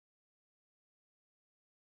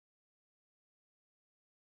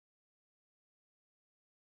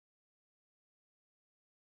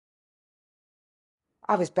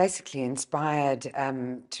I was basically inspired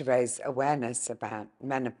to raise awareness about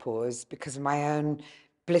menopause because of my own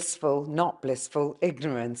blissful, not blissful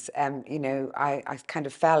ignorance. I kind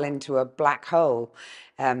of fell into a black hole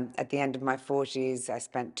at the end of my 40s. I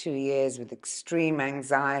spent 2 years with extreme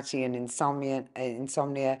anxiety and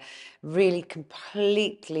insomnia, really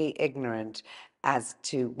completely ignorant as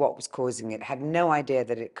to what was causing it. Had no idea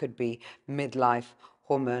that it could be midlife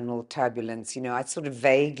hormonal turbulence. I sort of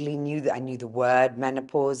vaguely knew that I knew the word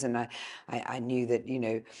menopause, and I knew that,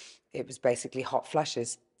 it was basically hot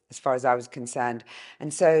flushes as far as I was concerned.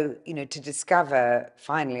 And so, to discover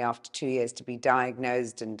finally after 2 years to be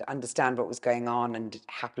diagnosed and understand what was going on, and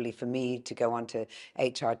happily for me to go on to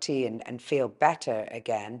HRT and feel better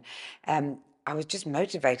again, I was just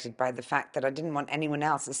motivated by the fact that I didn't want anyone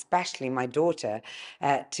else, especially my daughter,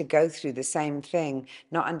 to go through the same thing,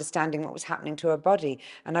 not understanding what was happening to her body.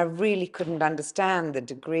 And I really couldn't understand the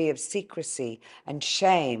degree of secrecy and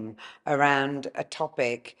shame around a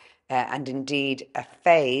topic, and indeed a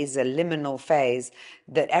phase, a liminal phase,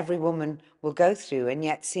 that every woman will go through, and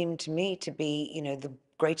yet seemed to me to be, the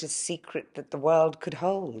greatest secret that the world could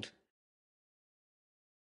hold.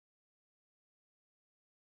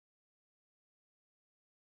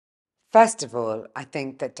 First of all, I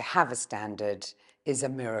think that to have a standard is a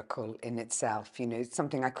miracle in itself. It's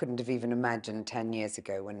something I couldn't have even imagined 10 years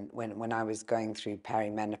ago when I was going through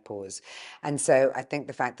perimenopause. And so I think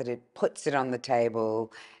the fact that it puts it on the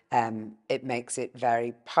table, it makes it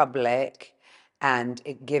very public, and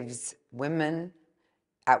it gives women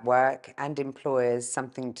at work and employers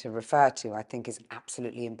something to refer to, I think is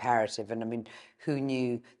absolutely imperative. And I mean, who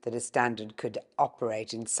knew that a standard could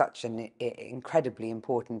operate in such an incredibly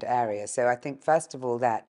important area? So I think, first of all,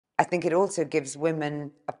 that. I think it also gives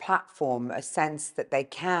women a platform, a sense that they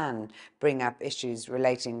can bring up issues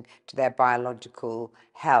relating to their biological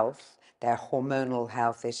health, their hormonal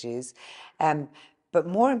health issues. Um, but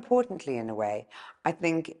more importantly, in a way, I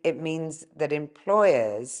think it means that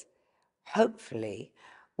employers hopefully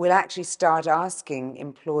we'll actually start asking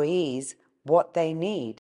employees what they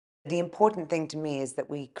need. The important thing to me is that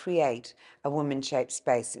we create a woman-shaped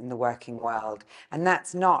space in the working world. And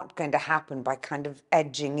that's not going to happen by kind of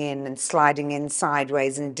edging in and sliding in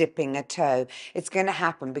sideways and dipping a toe. It's going to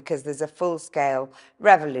happen because there's a full-scale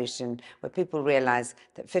revolution where people realize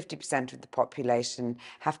that 50% of the population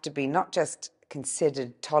have to be not just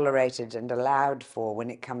considered, tolerated, and allowed for when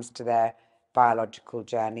it comes to their biological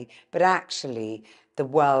journey, but actually the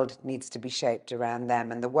world needs to be shaped around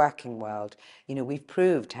them, and the working world. We've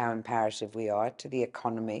proved how imperative we are to the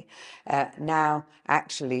economy. Now,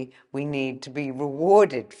 actually, we need to be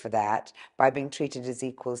rewarded for that by being treated as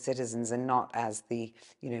equal citizens and not as the,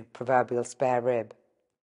 proverbial spare rib.